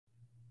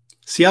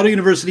Seattle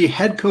University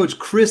head coach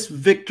Chris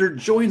Victor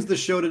joins the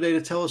show today to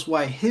tell us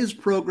why his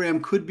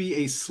program could be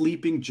a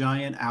sleeping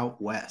giant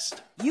out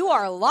west. You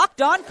are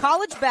Locked On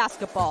College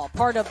Basketball,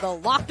 part of the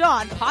Locked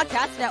On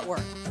Podcast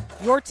Network.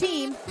 Your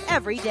team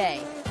every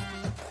day.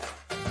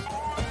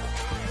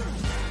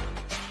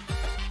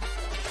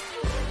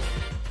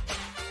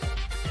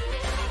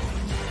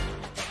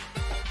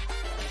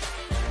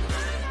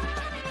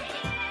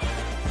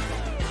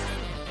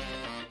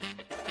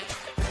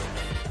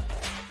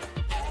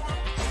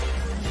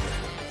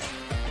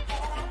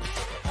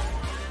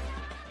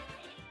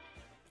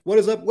 What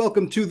is up?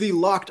 Welcome to the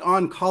Locked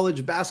On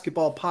College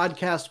Basketball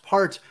Podcast,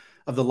 part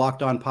of the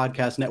Locked On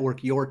Podcast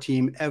Network, your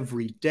team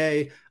every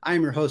day. I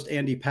am your host,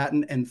 Andy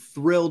Patton, and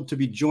thrilled to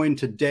be joined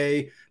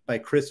today by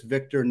Chris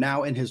Victor,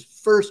 now in his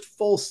first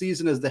full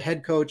season as the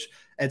head coach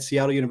at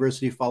Seattle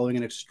University, following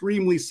an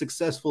extremely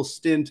successful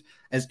stint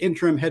as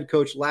interim head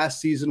coach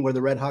last season, where the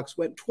Redhawks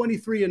went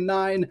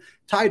 23-9,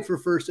 tied for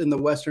first in the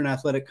Western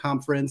Athletic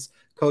Conference.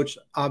 Coach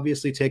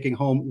obviously taking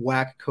home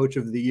WAC Coach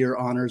of the Year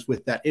honors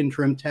with that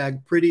interim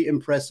tag. Pretty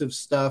impressive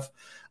stuff.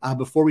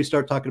 Before we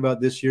start talking about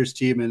this year's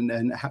team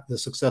and the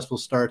successful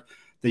start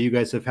that you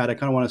guys have had, I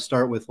kind of want to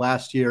start with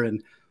last year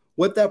and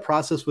what that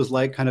process was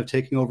like, kind of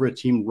taking over a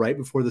team right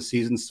before the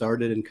season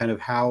started, and kind of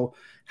how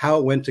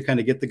it went to kind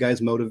of get the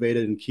guys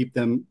motivated and keep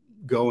them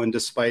going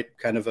despite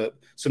kind of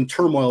some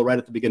turmoil right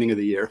at the beginning of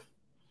the year.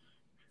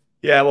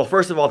 Yeah, well,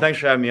 first of all, thanks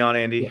for having me on,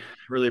 Andy.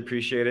 Really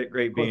appreciate it.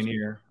 Great being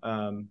here.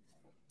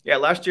 Yeah,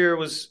 last year it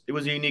was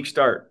a unique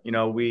start. You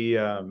know, we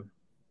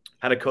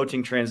had a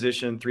coaching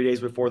transition 3 days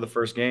before the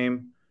first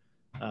game.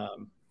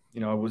 You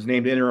know, I was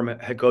named interim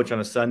head coach on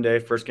a Sunday.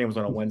 First game was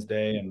on a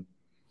Wednesday, and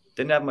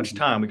didn't have much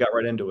time. We got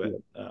right into it.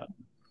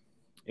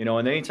 You know,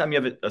 and anytime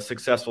you have a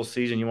successful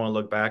season, you want to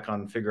look back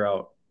on and figure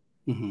out,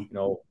 you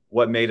know,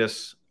 what made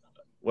us,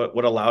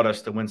 what allowed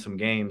us to win some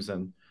games.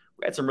 And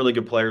we had some really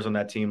good players on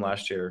that team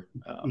last year.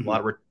 A lot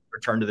of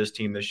return to this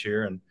team this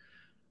year. And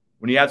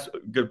when you have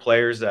good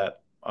players that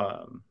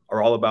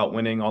are all about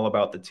winning, all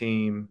about the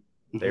team,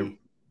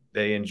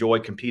 they enjoy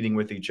competing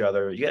with each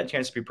other, you get a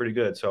chance to be pretty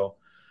good. So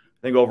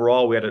I think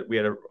overall we had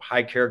a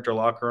high character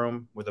locker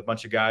room with a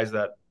bunch of guys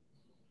that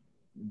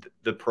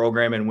the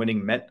program and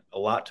winning meant a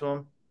lot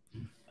to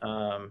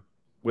them,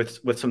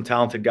 with some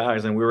talented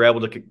guys, and we were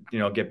able to, you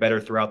know, get better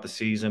throughout the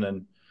season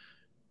and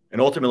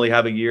ultimately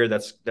have a year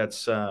that's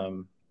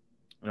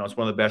you know, it's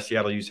one of the best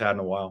Seattle U's had in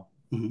a while.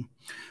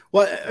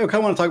 Well, I kind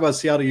of want to talk about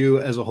Seattle U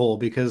as a whole,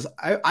 because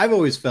I've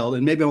always felt,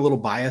 and maybe I'm a little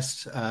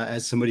biased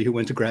as somebody who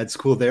went to grad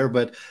school there,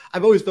 but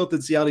I've always felt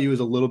that Seattle U is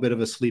a little bit of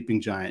a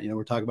sleeping giant. You know,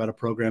 we're talking about a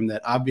program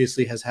that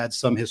obviously has had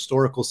some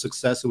historical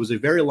success. It was a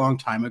very long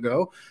time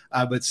ago,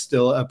 but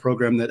still a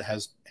program that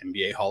has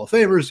NBA Hall of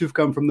Famers who've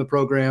come from the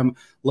program,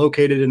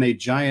 located in a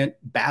giant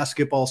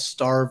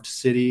basketball-starved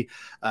city,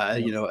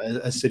 you know,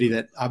 a city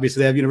that obviously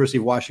they have University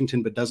of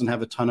Washington, but doesn't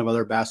have a ton of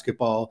other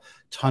basketball,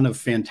 ton of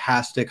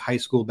fantastic high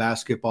school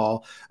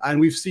basketball. And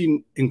we've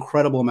seen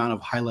incredible amount of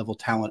high-level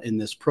talent in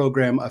this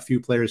program. A few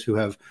players who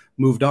have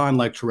moved on,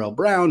 like Terrell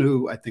Brown,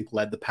 who I think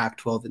led the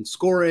Pac-12 in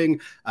scoring,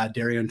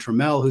 Darrion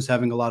Trammell, who's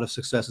having a lot of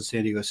success at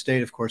San Diego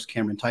State, of course,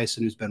 Cameron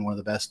Tyson, who's been one of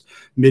the best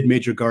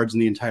mid-major guards in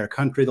the entire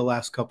country the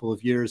last couple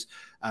of years.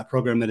 A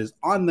program that is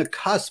on the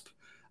cusp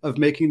of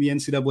making the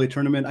NCAA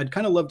tournament. I'd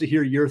kind of love to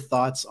hear your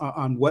thoughts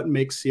on what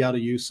makes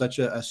Seattle U such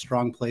a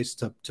strong place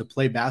to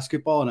play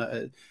basketball,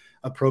 and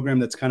a program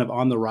that's kind of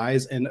on the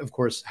rise, and of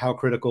course, how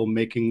critical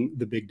making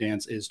the big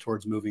dance is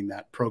towards moving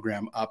that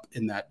program up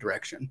in that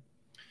direction.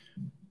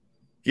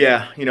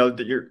 Yeah, you know,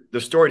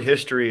 the storied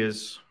history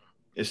is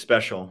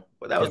special,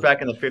 but that was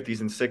back in the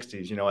 50s and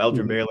 60s. You know,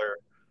 Eldrin Baylor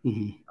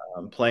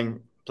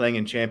playing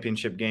in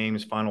championship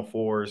games, Final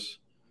Fours.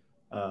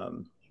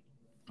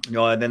 You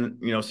know, and then,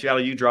 you know,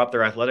 Seattle U dropped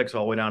their athletics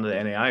all the way down to the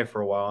NAIA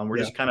for a while, and we're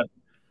just kind of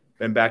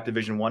been back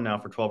Division I now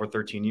for 12 or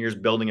 13 years,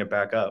 building it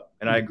back up.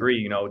 And I agree,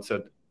 you know,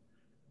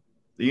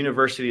 the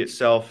university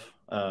itself,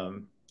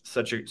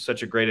 such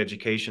a great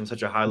education,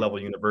 such a high level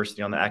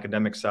university on the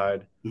academic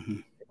side.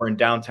 We're in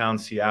downtown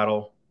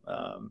Seattle,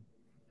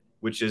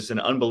 which is an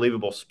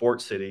unbelievable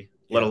sports city,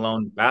 let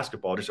alone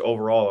basketball, just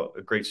overall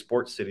a great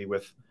sports city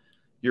with,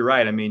 you're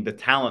right. I mean, the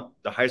talent,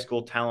 the high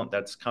school talent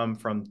that's come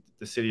from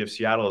the city of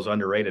Seattle is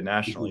underrated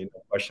nationally,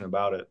 no question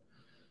about it.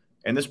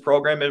 And this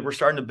program, we're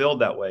starting to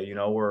build that way. You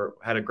know,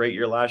 had a great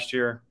year last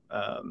year,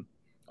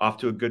 off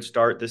to a good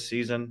start this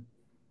season.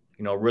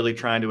 You know, really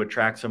trying to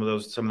attract some of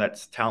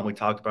that talent we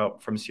talked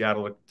about from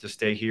Seattle to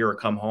stay here or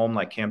come home,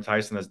 like Cam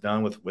Tyson has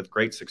done with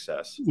great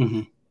success.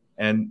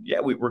 And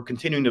yeah, we're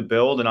continuing to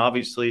build. And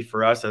obviously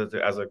for us as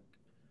a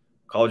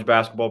college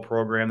basketball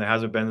program that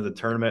hasn't been to the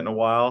tournament in a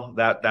while,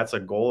 that's a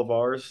goal of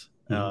ours.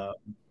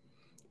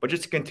 But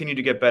just to continue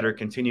to get better,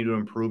 continue to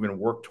improve and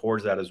work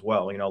towards that as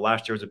well. You know,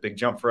 last year was a big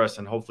jump for us,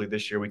 and hopefully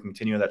this year we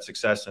continue that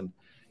success and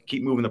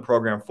keep moving the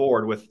program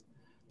forward with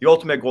the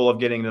ultimate goal of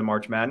getting to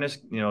March Madness,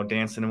 you know,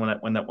 dancing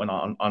when that went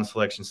on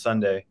Selection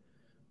Sunday.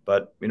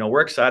 But, you know,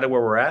 we're excited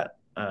where we're at,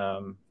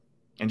 and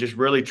just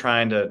really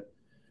trying to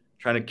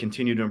trying to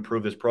continue to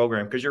improve this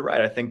program. Because you're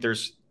right, I think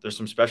there's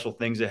some special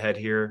things ahead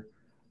here,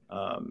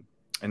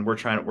 and we're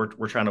trying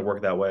to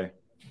work that way.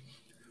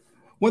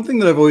 One thing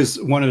that I've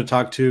always wanted to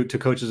talk to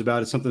coaches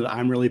about is something that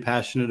I'm really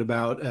passionate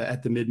about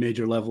at the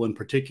mid-major level in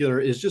particular,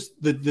 is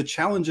just the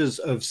challenges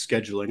of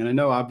scheduling. And I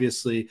know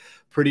obviously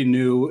pretty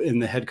new in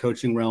the head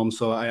coaching realm,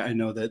 so I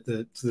know that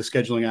the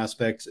scheduling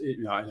aspect,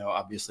 I know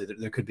obviously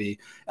there could be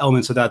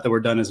elements of that were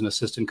done as an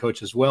assistant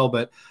coach as well.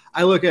 But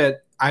I look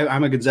at,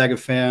 I'm a Gonzaga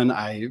fan.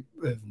 I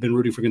have been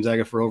rooting for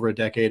Gonzaga for over a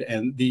decade,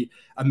 and the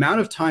amount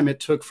of time it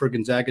took for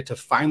Gonzaga to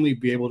finally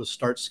be able to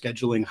start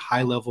scheduling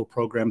high-level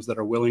programs that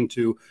are willing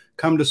to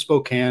come to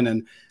Spokane,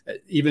 and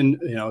even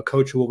a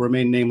coach who will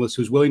remain nameless,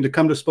 who's willing to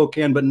come to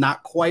Spokane but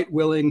not quite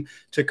willing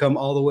to come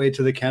all the way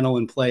to the Kennel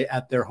and play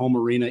at their home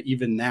arena.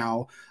 Even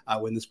now,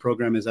 when this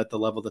program is at the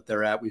level that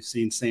they're at, we've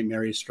seen St.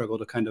 Mary's struggle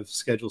to kind of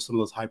schedule some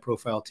of those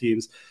high-profile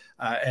teams.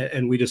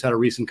 And we just had a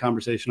recent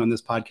conversation on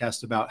this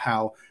podcast about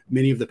how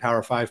many of the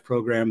Power 5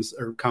 programs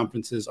or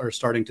conferences are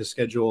starting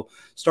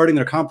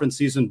their conference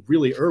season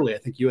really early. I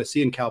think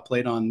USC and Cal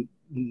played on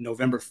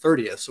November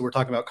 30th. So we're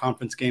talking about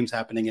conference games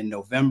happening in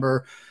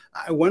November.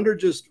 I wonder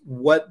just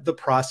what the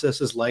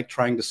process is like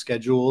trying to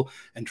schedule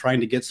and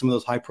trying to get some of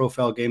those high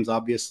profile games.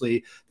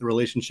 Obviously, the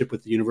relationship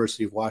with the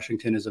University of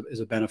Washington is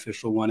a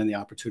beneficial one, and the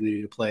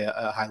opportunity to play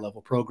a high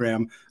level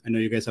program. I know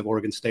you guys have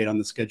Oregon State on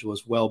the schedule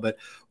as well, but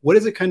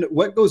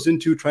what goes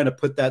into trying to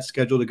put that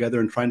schedule together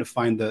and trying to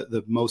find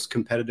the most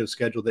competitive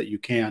schedule that you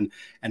can,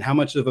 and how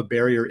much of a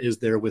barrier is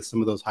there with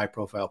some of those high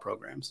profile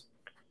programs?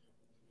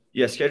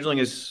 Yeah, scheduling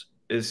is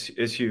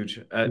huge.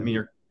 I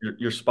mean,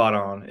 you're spot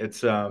on.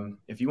 It's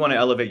if you want to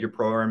elevate your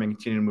program and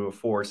continue to move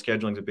forward,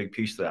 scheduling is a big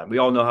piece of that. We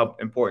all know how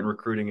important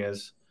recruiting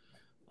is,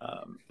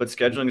 but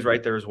scheduling is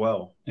right there as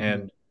well.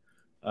 And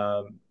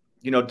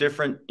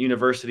different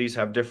universities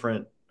have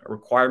different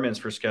requirements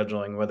for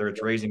scheduling, whether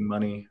it's raising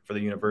money for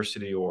the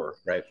university or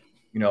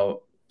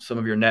some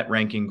of your net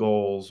ranking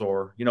goals,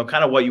 or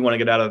kind of what you want to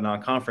get out of the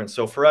non-conference.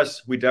 So for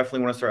us, we definitely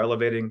want to start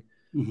elevating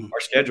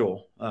our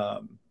schedule.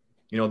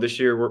 This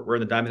year we're in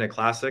the Diamond Head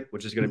Classic,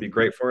 which is going to be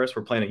great for us.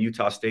 We're playing a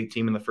Utah State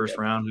team in the first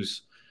round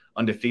who's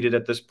undefeated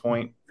at this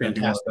point. And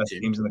one of the best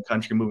teams in the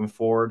country moving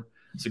forward.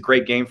 It's a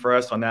great game for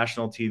us on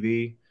national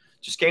TV.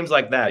 Just games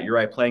like that. You're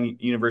right, playing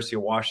University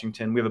of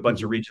Washington. We have a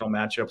bunch of regional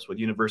matchups with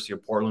University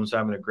of Portland, who's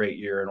having a great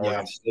year, and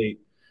Oregon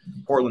State.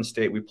 Portland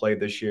State we played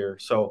this year.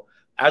 So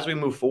as we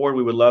move forward,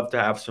 we would love to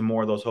have some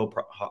more of those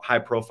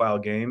high-profile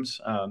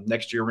games.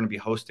 Next year we're going to be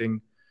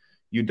hosting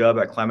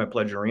UW at Climate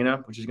Pledge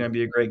Arena, which is going to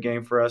be a great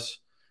game for us.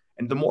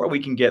 And the more we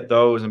can get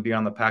those and be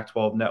on the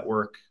Pac-12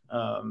 network,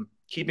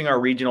 keeping our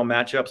regional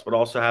matchups, but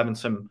also having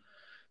some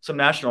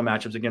national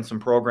matchups against some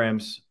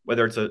programs,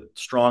 whether it's a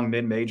strong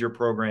mid-major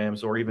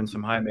programs or even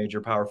some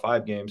high-major Power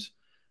 5 games,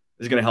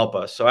 is going to help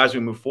us. So as we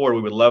move forward,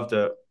 we would love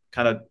to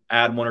kind of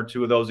add one or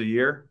two of those a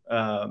year.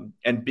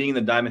 And being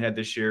the Diamond Head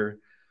this year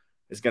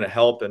is going to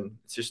help. And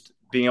it's just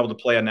being able to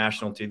play on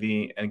national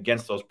TV and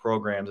against those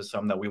programs is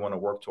something that we want to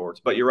work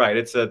towards. But you're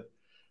right.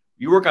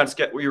 You work on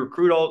you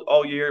recruit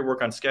all year,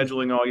 work on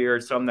scheduling all year.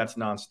 It's something that's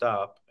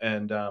nonstop,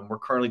 and we're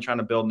currently trying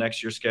to build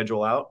next year's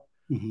schedule out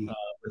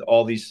with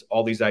all these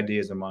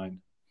ideas in mind.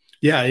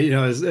 Yeah,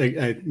 as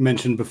I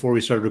mentioned before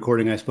we started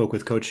recording, I spoke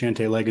with Coach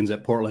Shante Leggins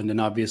at Portland, and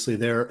obviously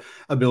their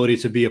ability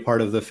to be a part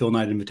of the Phil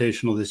Knight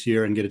Invitational this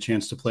year and get a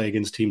chance to play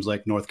against teams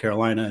like North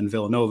Carolina and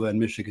Villanova and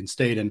Michigan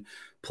State and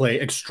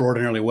play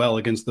extraordinarily well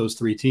against those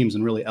three teams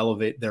and really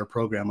elevate their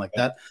program like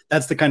that.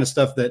 That's the kind of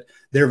stuff that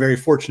they're very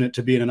fortunate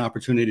to be in an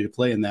opportunity to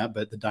play in that,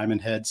 but the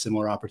Diamond Head,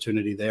 similar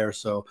opportunity there.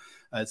 So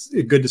it's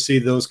good to see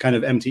those kind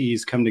of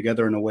MTEs come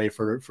together in a way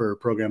for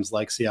programs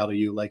like Seattle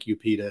U, like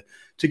UP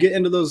to get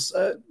into those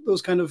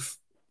kind of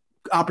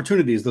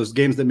opportunities, those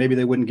games that maybe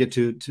they wouldn't get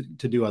to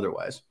do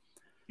otherwise.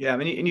 Yeah. I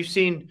mean, and you've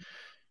seen,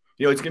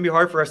 it's going to be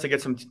hard for us to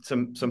get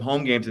some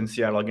home games in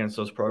Seattle against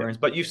those programs,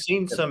 but you've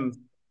seen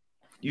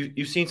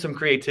You've seen some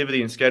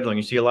creativity in scheduling.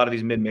 You see a lot of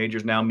these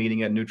mid-majors now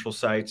meeting at neutral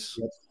sites,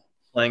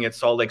 playing at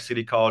Salt Lake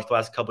City College the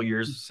last couple of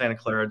years, Santa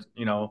Clara,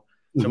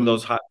 some of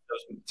those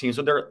teams.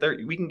 So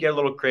we can get a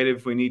little creative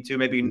if we need to.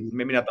 Maybe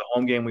not the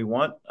home game we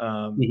want,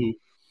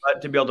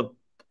 but to be able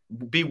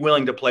to be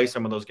willing to play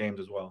some of those games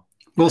as well.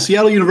 Well,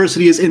 Seattle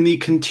University is in the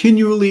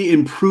continually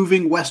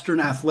improving Western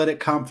Athletic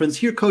Conference.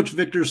 Hear Coach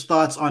Victor's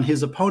thoughts on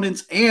his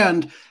opponents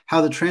and how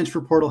the transfer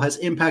portal has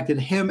impacted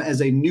him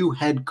as a new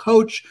head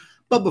coach.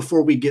 But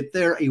before we get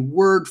there, a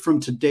word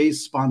from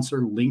today's sponsor,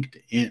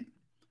 LinkedIn.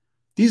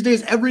 These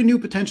days, every new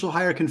potential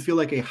hire can feel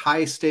like a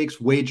high-stakes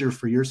wager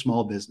for your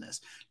small business.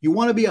 You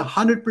want to be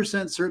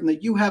 100% certain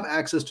that you have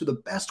access to the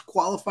best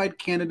qualified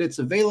candidates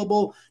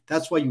available.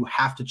 That's why you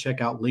have to check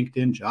out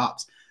LinkedIn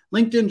Jobs.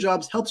 LinkedIn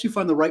Jobs helps you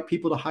find the right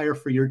people to hire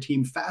for your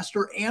team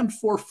faster and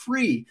for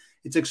free.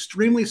 It's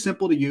extremely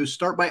simple to use.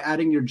 Start by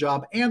adding your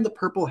job and the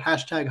purple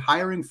hashtag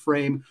hiring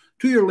frame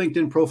to your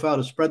LinkedIn profile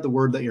to spread the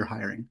word that you're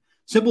hiring.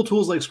 Simple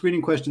tools like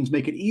screening questions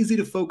make it easy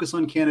to focus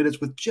on candidates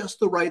with just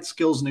the right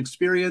skills and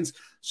experience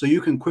so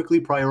you can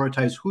quickly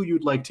prioritize who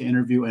you'd like to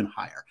interview and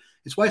hire.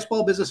 It's why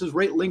small businesses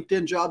rate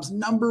LinkedIn Jobs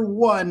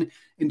 #1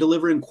 in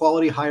delivering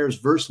quality hires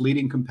versus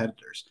leading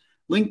competitors.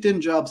 LinkedIn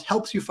Jobs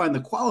helps you find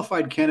the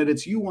qualified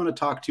candidates you want to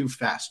talk to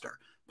faster.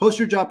 Post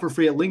your job for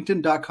free at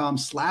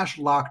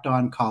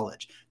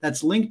linkedin.com/lockedoncollege.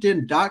 That's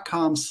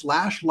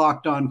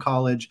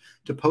linkedin.com/lockedoncollege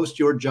to post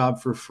your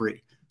job for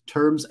free.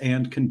 Terms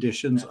and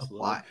conditions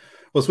apply.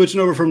 Well,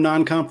 switching over from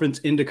non-conference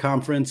into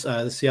conference,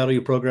 the Seattle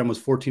U program was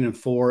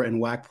 14-4 in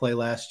WAC play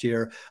last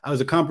year. I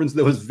was a conference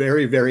that was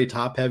very, very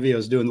top heavy. I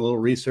was doing a little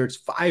research.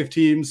 5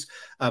 teams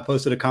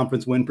posted a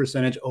conference win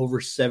percentage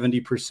over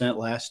 70%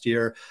 last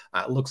year.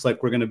 It looks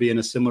like we're going to be in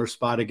a similar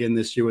spot again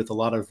this year with a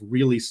lot of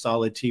really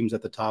solid teams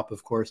at the top.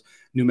 Of course,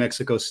 New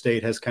Mexico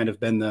State has kind of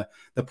been the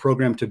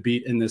program to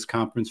beat in this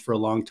conference for a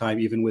long time.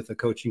 Even with the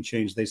coaching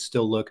change, they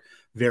still look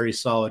very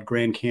solid.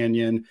 Grand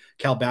Canyon,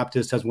 Cal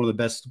Baptist has one of the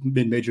best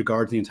mid-major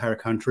guards in the entire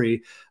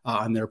country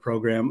on their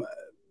program.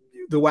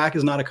 The WAC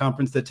is not a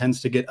conference that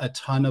tends to get a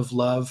ton of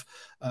love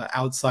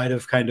outside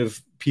of kind of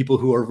people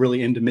who are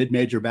really into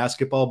mid-major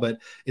basketball,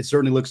 but it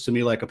certainly looks to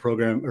me like a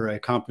program or a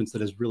conference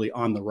that is really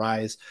on the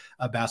rise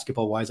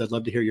basketball-wise. I'd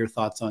love to hear your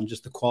thoughts on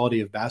just the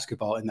quality of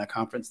basketball in that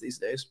conference these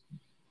days.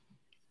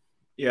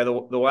 Yeah, the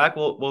WAC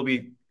will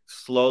be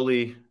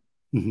slowly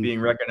being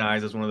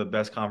recognized as one of the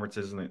best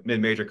conferences in the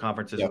mid-major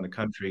conferences in the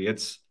country.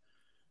 It's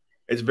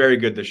very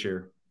good this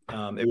year.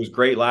 It was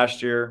great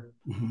last year.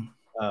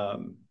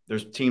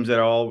 There's teams that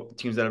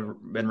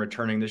have been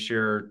returning this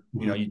year.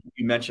 You know, you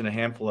mentioned a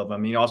handful of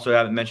them. You also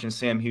haven't mentioned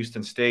Sam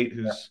Houston State,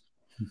 who's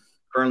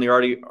currently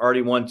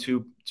already won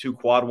two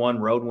quad one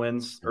road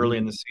wins early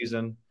in the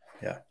season.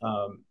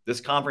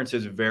 This conference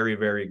is very,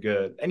 very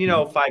good. And, you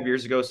know, 5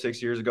 years ago,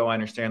 6 years ago, I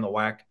understand the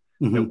WAC,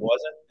 it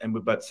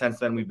wasn't. But since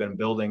then, we've been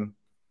building.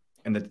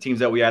 And the teams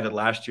that we added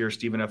last year,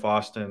 Stephen F.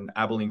 Austin,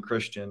 Abilene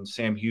Christian,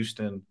 Sam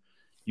Houston,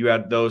 you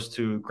add those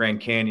to Grand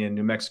Canyon,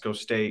 New Mexico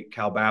State,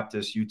 Cal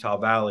Baptist, Utah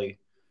Valley.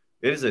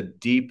 It is a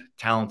deep,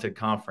 talented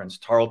conference.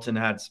 Tarleton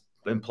has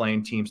been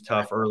playing teams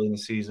tough early in the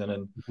season.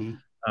 And,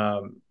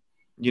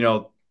 you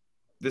know,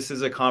 this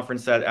is a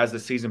conference that as the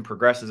season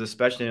progresses,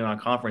 especially in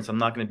non-conference, I'm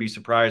not going to be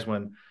surprised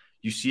when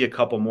you see a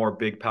couple more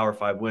big Power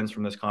 5 wins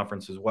from this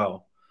conference as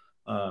well.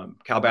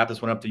 Cal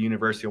Baptist went up to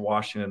University of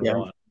Washington and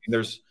won.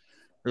 There's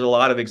a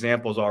lot of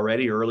examples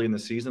already early in the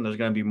season. There's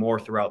going to be more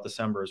throughout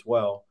December as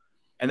well.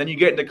 And then you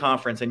get into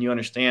conference and you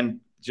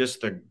understand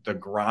just the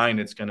grind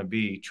it's going to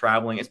be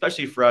traveling,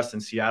 especially for us in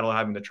Seattle,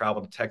 having to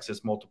travel to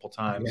Texas multiple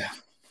times.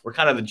 We're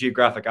kind of the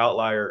geographic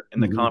outlier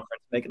in the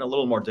conference, making it a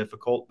little more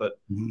difficult, but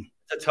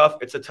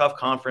it's a tough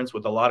conference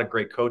with a lot of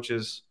great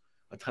coaches,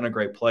 a ton of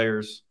great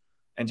players,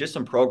 and just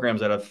some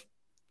programs that have,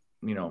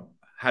 you know,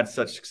 had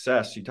such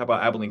success. You talk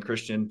about Abilene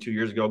Christian 2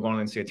 years ago, going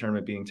to the NCAA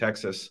tournament, beating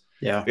Texas.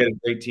 They had a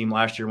great team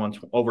last year, won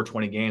over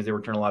 20 games. They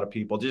returned a lot of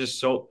people. There's just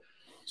so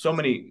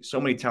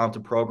many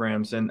talented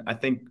programs. And I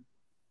think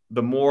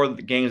the more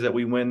the games that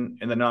we win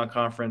in the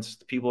non-conference,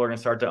 the people are going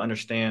to start to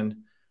understand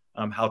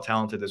how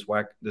talented this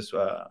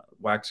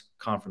WAC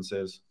conference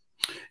is.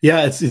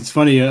 Yeah, it's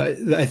funny.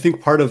 I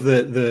think part of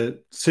the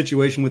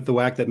situation with the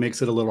WAC that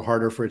makes it a little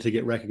harder for it to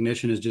get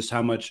recognition is just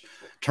how much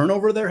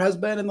turnover there has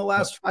been in the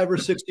last 5 or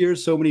 6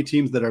 years. So many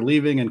teams that are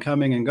leaving and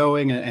coming and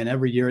going, and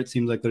every year it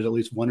seems like there's at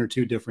least 1 or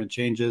 2 different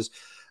changes.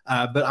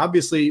 But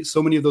obviously,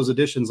 so many of those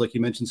additions, like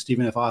you mentioned,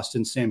 Stephen F.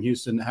 Austin, Sam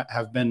Houston,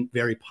 have been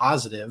very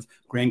positive.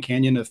 Grand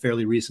Canyon, a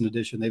fairly recent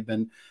addition, they've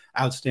been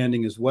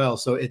outstanding as well.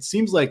 So it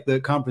seems like the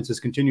conference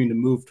is continuing to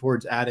move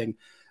towards adding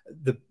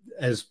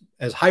as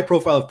high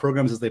profile of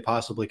programs as they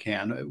possibly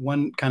can.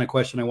 One kind of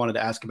question I wanted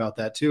to ask about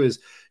that too is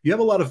you have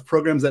a lot of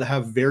programs that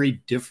have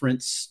very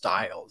different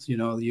styles. You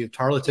know,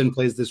 Tarleton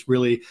plays this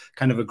really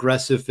kind of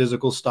aggressive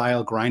physical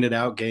style, grinded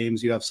out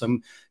games. You have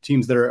some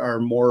teams that are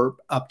more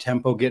up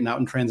tempo, getting out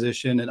in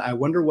transition. And I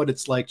wonder what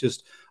it's like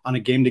just on a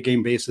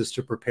game-to-game basis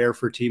to prepare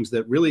for teams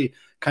that really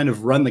kind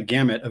of run the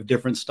gamut of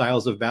different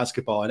styles of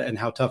basketball, and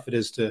how tough it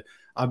is to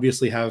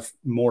obviously have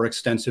more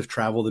extensive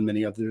travel than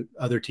many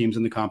other teams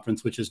in the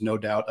conference, which is no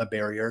doubt a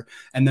barrier.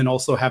 And then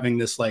also having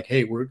this like,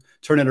 hey, we're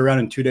turning it around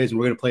in 2 days and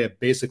we're going to play a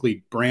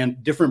basically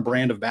different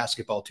brand of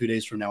basketball 2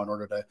 days from now in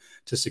order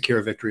to secure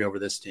a victory over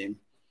this team.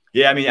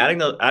 Yeah, I mean,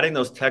 adding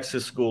those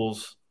Texas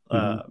schools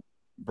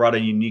brought a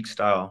unique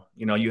style.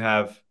 You know, you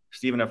have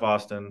Stephen F.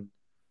 Austin,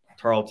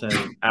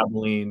 Tarleton,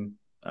 Abilene,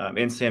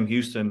 and Sam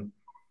Houston,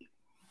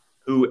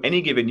 who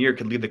any given year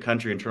could lead the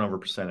country in turnover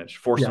percentage,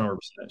 forced turnover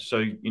percentage. So,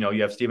 you know,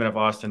 you have Stephen F.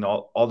 Austin,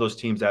 all those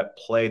teams that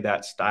play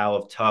that style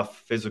of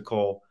tough,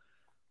 physical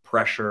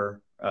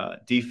pressure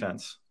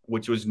defense,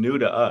 which was new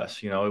to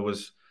us. You know, it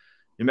was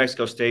New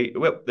Mexico State.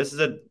 This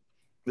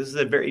is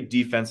a very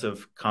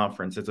defensive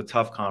conference. It's a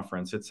tough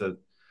conference. It's a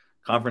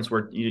conference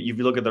where if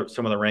you look at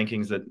some of the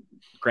rankings, that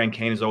Grand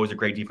Canyon is always a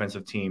great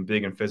defensive team,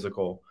 big and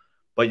physical.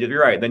 But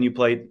you're right. Then you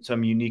play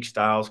some unique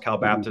styles. Cal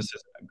Baptist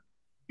is,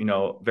 you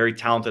know, very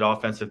talented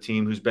offensive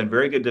team who's been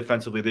very good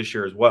defensively this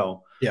year as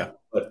well. Yeah.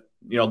 But,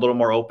 you know, a little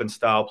more open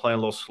style, playing a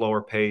little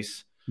slower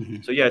pace.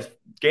 So, yes,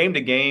 game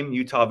to game,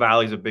 Utah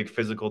Valley is a big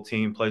physical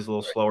team, plays a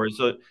little slower.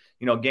 So,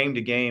 you know, game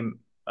to game,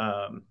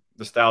 the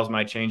the styles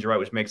might change, right,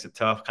 which makes it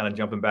tough, kind of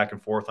jumping back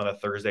and forth on a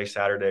Thursday,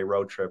 Saturday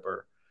road trip,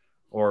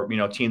 or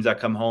teams that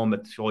come home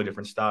at totally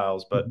different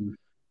styles. But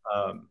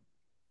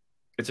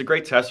it's a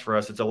great test for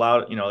us. It's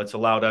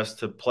allowed us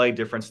to play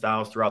different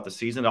styles throughout the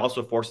season. It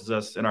also forces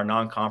us in our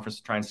non-conference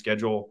to try and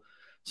schedule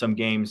some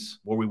games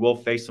where we will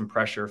face some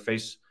pressure,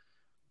 face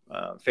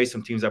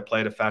some teams that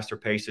play at a faster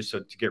pace, so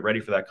to get ready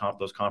for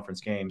those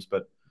conference games.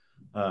 But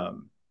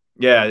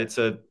yeah, it's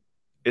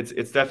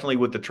definitely,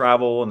 with the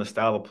travel and the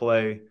style of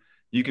play,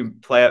 you can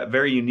play a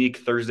very unique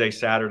Thursday,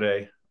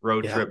 Saturday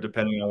road trip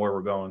depending on where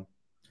we're going.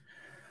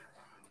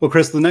 Well,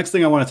 Chris, the next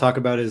thing I want to talk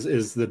about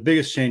is the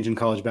biggest change in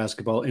college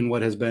basketball in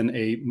what has been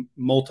a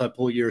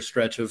multiple-year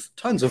stretch of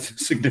tons of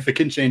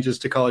significant changes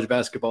to college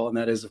basketball, and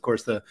that is, of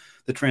course, the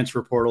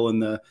transfer portal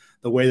and the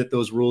way that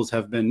those rules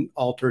have been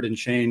altered and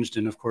changed,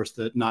 and, of course,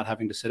 the not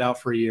having to sit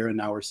out for a year. And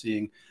now we're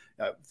seeing,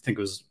 I think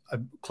it was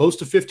close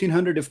to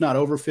 1,500, if not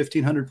over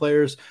 1,500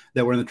 players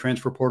that were in the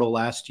transfer portal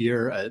last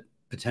year.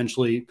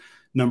 Potentially,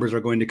 numbers are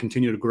going to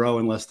continue to grow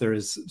unless there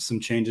is some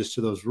changes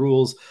to those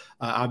rules.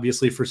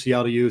 Obviously, for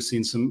CLU,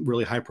 seen some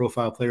really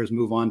high-profile players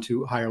move on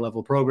to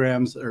higher-level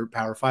programs or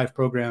Power 5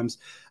 programs.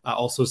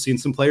 Also seen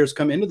some players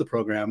come into the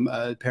program.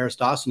 Paris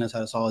Dawson has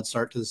had a solid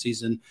start to the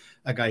season,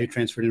 a guy who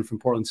transferred in from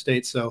Portland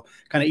State. So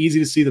kind of easy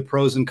to see the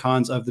pros and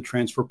cons of the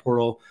transfer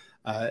portal.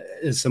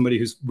 As somebody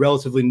who's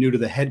relatively new to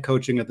the head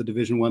coaching at the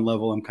Division I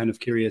level, I'm kind of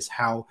curious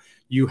how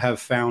you have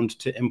found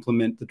to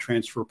implement the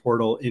transfer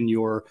portal in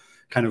your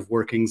kind of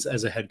workings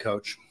as a head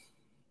coach.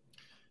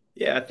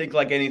 Yeah, I think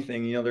like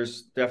anything,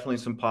 there's definitely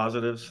some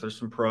positives, there's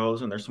some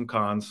pros, and there's some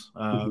cons.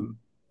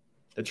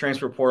 The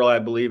transfer portal, I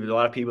believe, a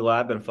lot of people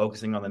have been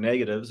focusing on the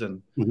negatives,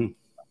 and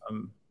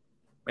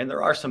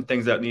there are some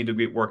things that need to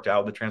be worked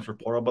out with the transfer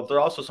portal, but there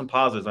are also some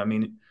positives. I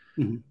mean,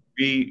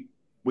 we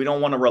don't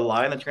want to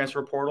rely on the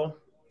transfer portal.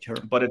 Sure.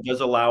 But it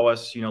does allow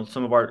us,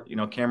 some of our,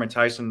 Cameron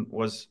Tyson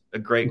was a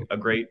great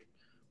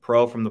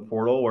pro from the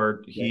portal,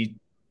 where he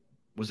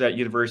was at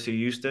University of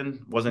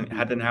Houston,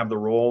 didn't have the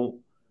role.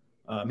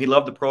 He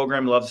loved the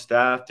program, loved the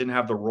staff, didn't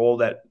have the role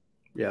that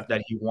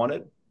he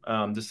wanted.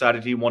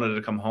 Decided he wanted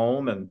to come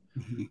home and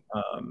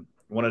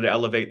wanted to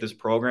elevate this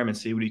program and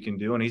see what he can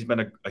do. And he's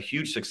been a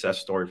huge success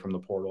story from the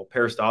portal.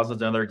 Paris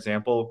Dawson's another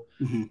example.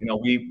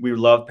 We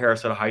loved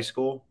Paris out of high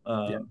school.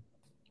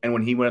 And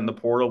when he went in the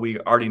portal, we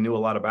already knew a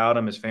lot about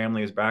him, his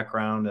family, his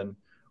background, and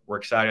we're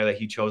excited that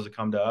he chose to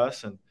come to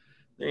us. And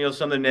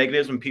some of the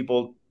negatives, when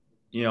people,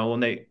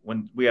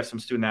 when we have some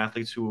student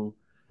athletes who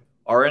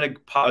are in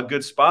a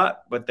good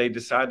spot, but they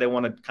decide they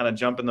want to kind of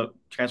jump in the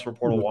transfer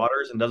portal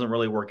waters and doesn't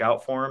really work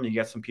out for them. You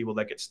get some people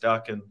that get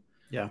stuck and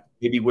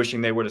maybe wishing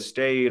they would have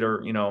stayed,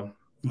 or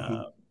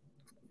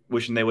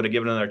wishing they would have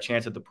given another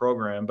chance at the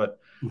program. But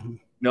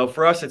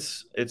for us,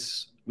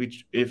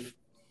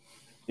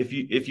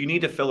 if you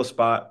need to fill a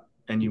spot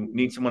and you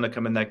need someone to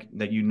come in that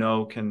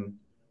can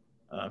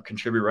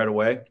contribute right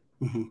away,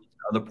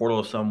 the portal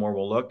is somewhere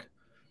we'll look.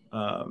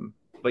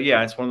 But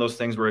yeah, it's one of those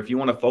things where if you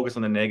want to focus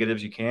on the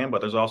negatives, you can,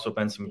 but there's also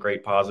been some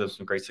great positives,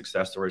 some great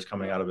success stories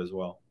coming out of it as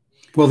well.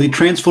 Well, the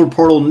transfer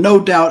portal, no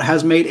doubt,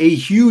 has made a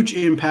huge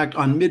impact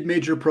on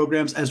mid-major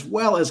programs as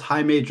well as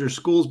high-major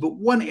schools. But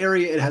one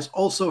area it has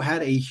also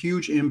had a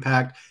huge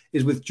impact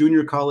is with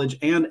junior college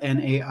and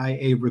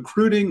NAIA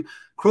recruiting.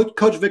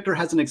 Coach Victor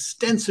has an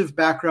extensive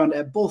background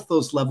at both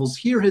those levels.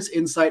 Hear his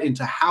insight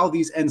into how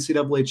these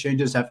NCAA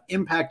changes have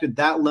impacted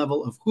that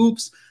level of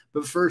hoops.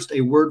 But first,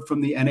 a word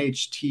from the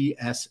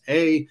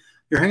NHTSA.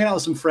 You're hanging out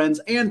with some friends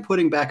and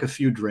putting back a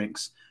few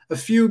drinks. A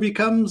few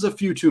becomes a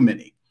few too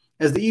many.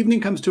 As the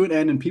evening comes to an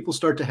end and people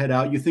start to head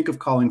out, you think of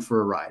calling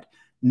for a ride.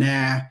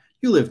 Nah,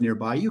 you live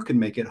nearby. You can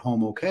make it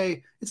home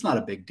okay. It's not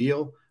a big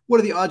deal. What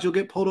are the odds you'll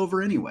get pulled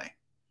over anyway?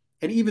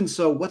 And even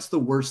so, what's the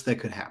worst that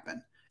could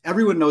happen?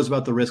 Everyone knows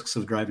about the risks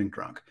of driving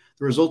drunk.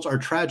 The results are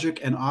tragic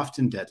and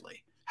often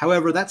deadly.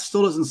 However, that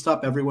still doesn't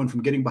stop everyone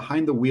from getting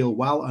behind the wheel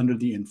while under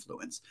the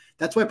influence.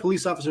 That's why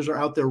police officers are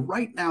out there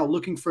right now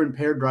looking for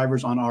impaired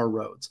drivers on our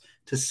roads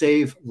to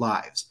save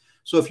lives.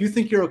 So if you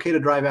think you're okay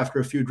to drive after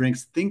a few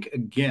drinks, think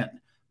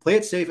again. Play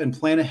it safe and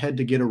plan ahead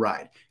to get a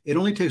ride. It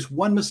only takes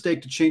one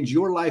mistake to change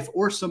your life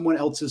or someone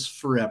else's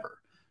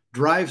forever.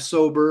 Drive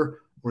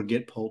sober or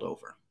get pulled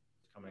over.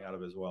 Coming out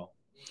of it as well.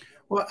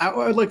 Well,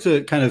 I'd like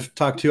to kind of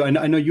talk to, I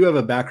know you have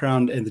a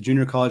background in the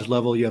junior college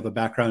level. You have a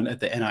background at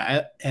the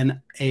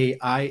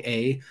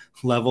NAIA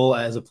level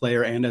as a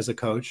player and as a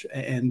coach.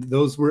 And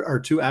those are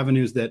two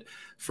avenues that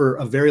for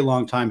a very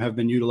long time have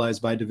been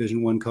utilized by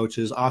Division I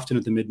coaches, often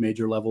at the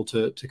mid-major level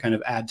to kind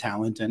of add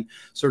talent. And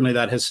certainly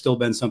that has still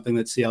been something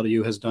that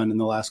CLU has done in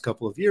the last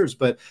couple of years.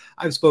 But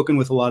I've spoken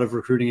with a lot of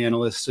recruiting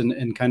analysts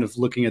and kind of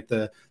looking at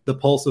the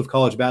pulse of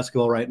college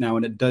basketball right now.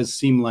 And it does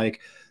seem like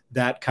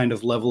that kind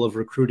of level of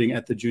recruiting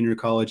at the junior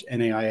college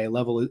NAIA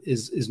level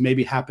is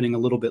maybe happening a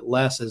little bit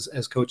less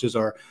as coaches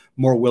are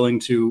more willing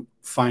to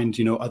find,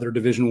 other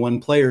Division I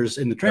players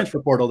in the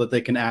transfer portal that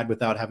they can add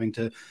without having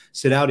to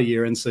sit out a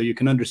year. And so you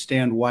can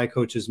understand why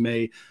coaches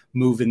may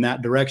move in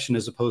that direction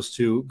as opposed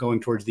to going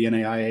towards the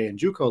NAIA and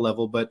JUCO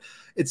level. But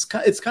it's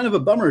kind of a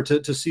bummer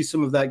to see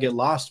some of that get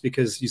lost,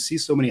 because you see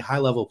so many high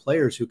level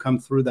players who come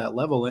through that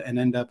level and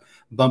end up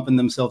bumping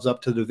themselves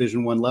up to the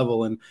Division I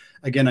level. And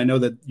again, I know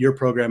that your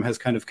program has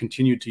kind of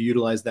continued to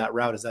utilize that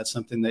route. Is that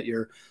something that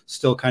you're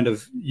still kind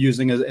of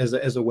using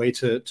as a way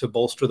to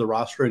bolster the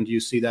roster? And do you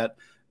see that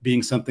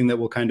being something that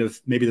will kind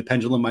of, maybe the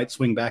pendulum might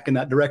swing back in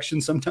that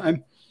direction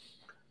sometime?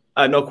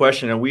 No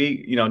question. And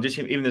we, just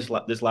even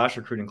this last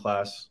recruiting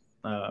class,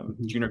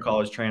 junior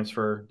college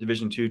transfer,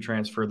 Division II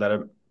transfer that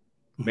have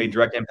made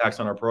direct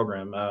impacts on our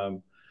program.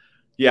 I'm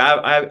a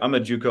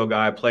JUCO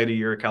guy. I played a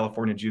year at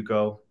California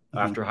JUCO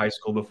after high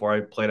school before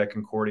I played at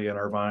Concordia and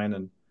Irvine,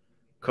 and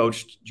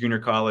coached junior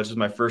college. This is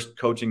my first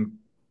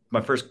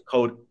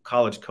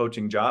college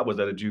coaching job was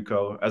at a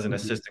JUCO as an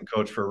assistant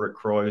coach for Rick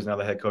Croy, who's now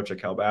the head coach at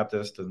Cal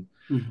Baptist, and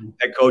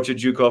head coach at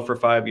JUCO for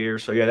 5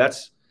 years. So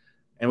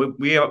and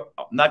we have,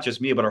 not just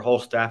me, but our whole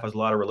staff has a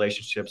lot of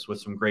relationships with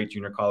some great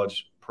junior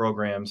college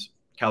programs,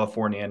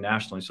 California and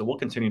nationally. So we'll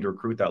continue to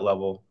recruit that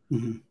level.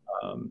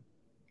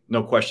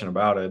 No question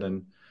about it.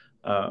 And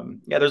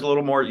there's a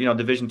little more,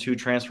 Division II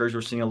transfers.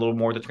 We're seeing a little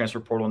more of the transfer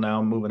portal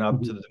now, moving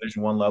up to the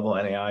Division I level,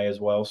 NAIA as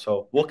well.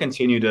 So we'll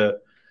continue to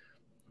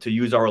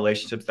use our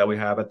relationships that we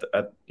have at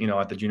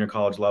the junior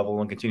college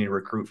level and continue to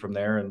recruit from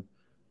there. And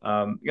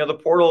the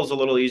portal is a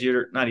little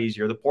easier, not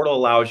easier. The portal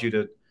allows you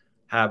to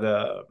have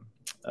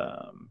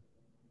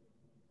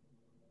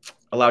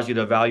allows you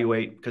to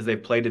evaluate, because they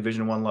play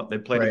Division I, they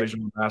play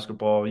Division I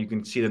basketball. You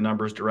can see the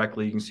numbers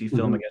directly. You can see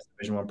film against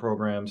Division I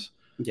programs.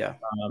 Yeah.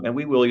 And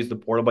we will use the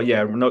portal, but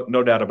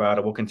no doubt about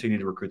it. We'll continue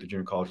to recruit the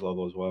junior college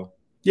level as well.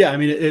 Yeah, I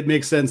mean, it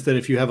makes sense that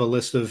if you have a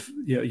list of,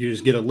 you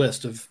just get a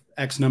list of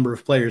X number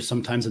of players,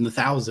 sometimes in the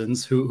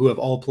thousands, who have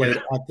all played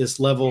at this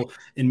level.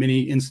 In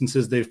many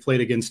instances, they've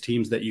played against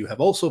teams that you have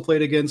also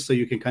played against. So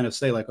you can kind of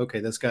say like, okay,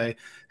 this guy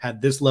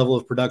had this level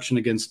of production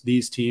against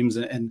these teams.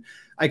 And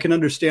I can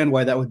understand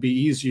why that would be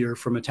easier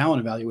from a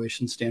talent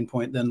evaluation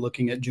standpoint than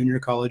looking at junior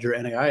college or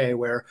NAIA,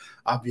 where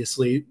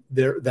obviously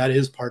that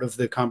is part of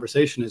the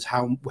conversation, is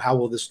how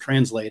will this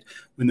translate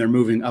when they're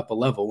moving up a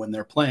level, when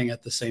they're playing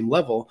at the same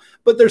level.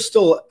 But there's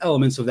still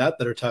elements of that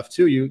are tough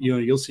too.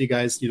 You'll see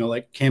guys,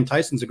 like Cam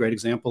Tyson's a great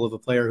example of a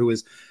player who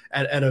is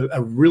at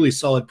a really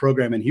solid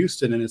program in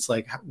Houston. And it's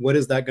like, what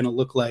is that going to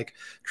look like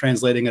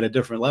translating at a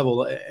different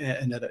level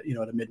and at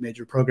a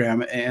mid-major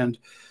program? And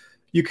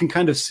you can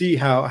kind of see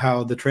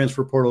how the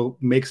transfer portal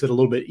makes it a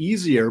little bit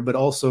easier, but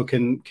also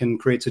can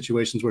create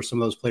situations where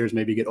some of those players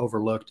maybe get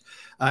overlooked.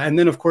 And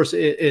then, of course,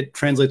 it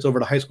translates over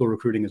to high school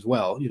recruiting as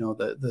well.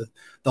 The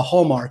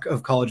hallmark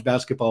of college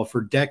basketball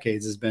for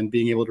decades has been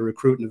being able to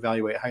recruit and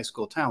evaluate high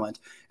school talent.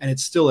 And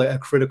it's still a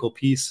critical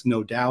piece,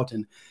 no doubt.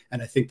 And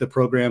I think the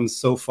programs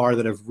so far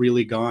that have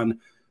really gone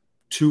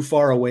too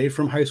far away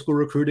from high school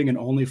recruiting and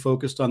only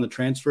focused on the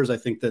transfers, I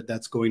think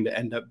that's going to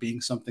end up being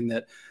something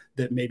that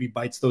maybe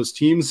bites those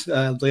teams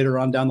later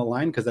on down the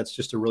line, because that's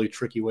just a really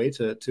tricky way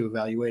to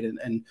evaluate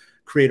and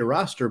create a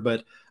roster.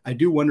 But I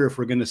do wonder if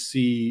we're going to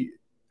see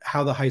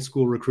how the high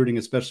school recruiting,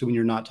 especially when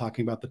you're not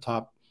talking about the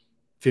top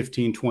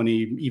 15, 20,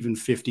 even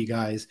 50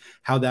 guys,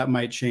 how that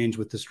might change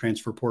with this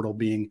transfer portal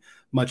being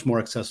much more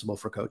accessible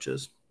for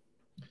coaches.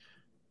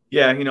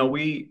 Yeah,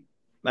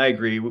 I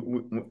agree.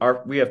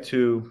 We had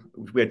two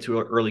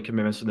early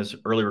commitments in this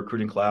early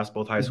recruiting class,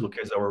 both high school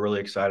kids that we're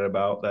really excited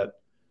about, that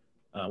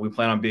we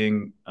plan on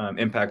being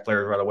impact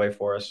players right away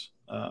for us.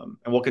 And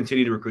we'll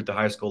continue to recruit the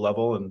high school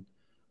level and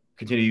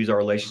continue to use our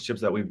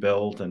relationships that we've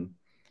built. And,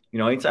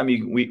 anytime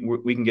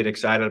we can get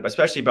excited,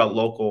 especially about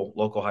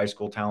local high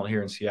school talent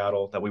here in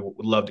Seattle that we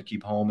would love to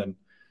keep home and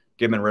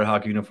give them a Red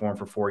Hawk uniform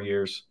for 4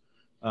 years.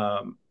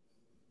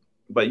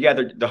 But yeah,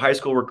 the high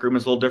school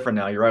recruitment is a little different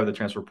now. You're right with the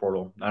transfer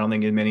portal. I don't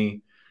think in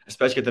many,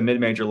 especially at the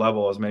mid-major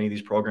level, as many of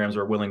these programs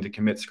are willing to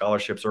commit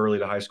scholarships early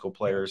to high school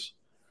players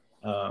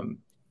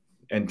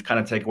and kind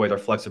of take away their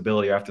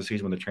flexibility after the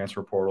season with the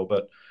transfer portal.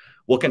 But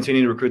we'll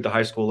continue to recruit the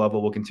high school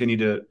level. We'll continue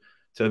to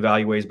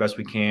evaluate as best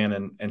we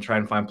can and try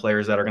and find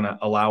players that are going to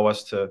allow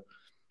us to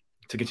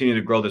continue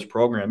to grow this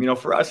program.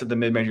 For us at the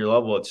mid-major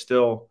level, it's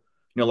still,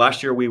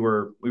 last year we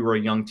were a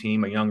young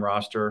team, a young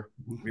roster.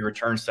 We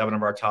returned 7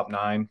 of our top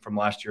 9 from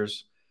last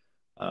year's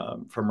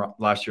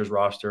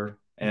roster.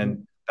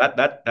 And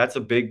that's a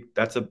big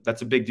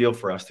deal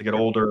for us to get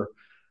older,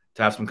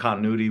 to have some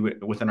continuity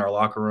within our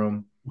locker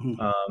room.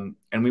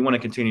 And we want to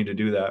continue to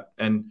do that.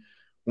 And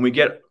when we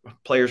get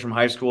players from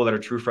high school that are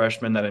true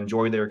freshmen, that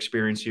enjoy their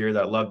experience here,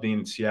 that love being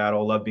in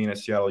Seattle, love being at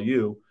Seattle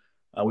U,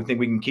 we think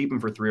we can keep them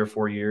for 3 or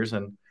 4 years.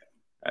 And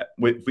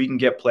if we can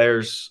get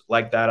players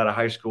like that out of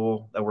high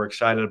school that we're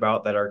excited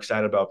about, that are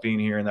excited about being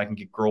here, and that can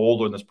grow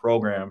older in this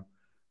program,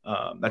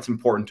 that's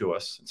important to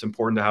us. It's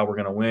important to how we're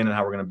going to win and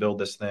how we're going to build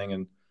this thing.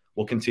 And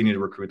we'll continue to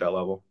recruit that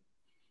level.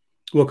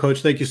 Well,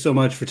 Coach, thank you so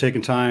much for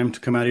taking time to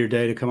come out of your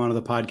day to come onto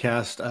the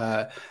podcast.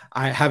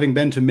 Having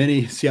been to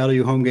many Seattle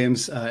U home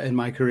games in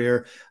my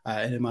career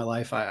and in my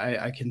life,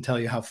 I can tell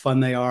you how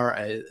fun they are,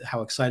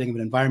 how exciting of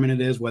an environment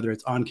it is, whether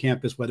it's on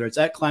campus, whether it's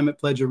at Climate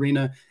Pledge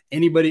Arena.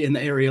 Anybody in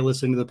the area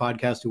listening to the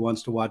podcast who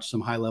wants to watch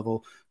some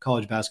high-level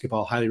college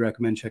basketball, highly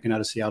recommend checking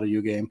out a Seattle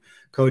U game.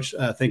 Coach,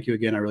 thank you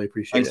again. I really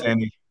appreciate it. Thanks,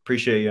 Andy.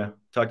 Appreciate you.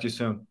 Talk to you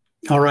soon.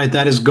 All right,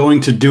 that is going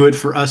to do it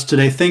for us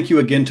today. Thank you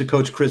again to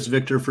Coach Chris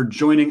Victor for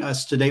joining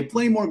us today.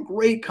 Plenty more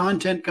great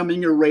content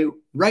coming your way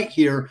right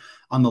here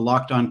on the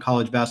Locked On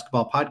College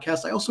Basketball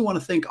Podcast. I also want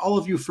to thank all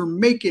of you for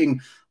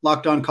making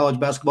Locked On College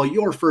Basketball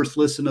your first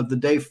listen of the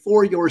day.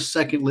 For your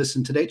second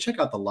listen today, check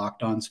out the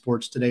Locked On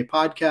Sports Today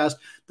podcast,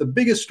 the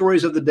biggest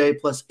stories of the day,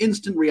 plus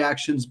instant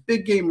reactions,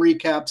 big game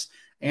recaps,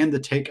 and the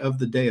take of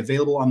the day,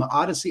 available on the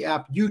Odyssey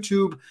app,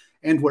 YouTube,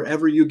 and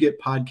wherever you get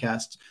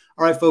podcasts.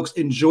 All right, folks,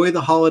 enjoy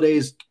the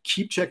holidays.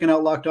 Keep checking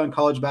out Locked On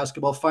College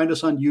Basketball. Find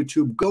us on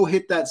YouTube. Go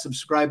hit that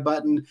subscribe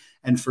button.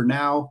 And for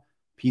now,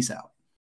 peace out.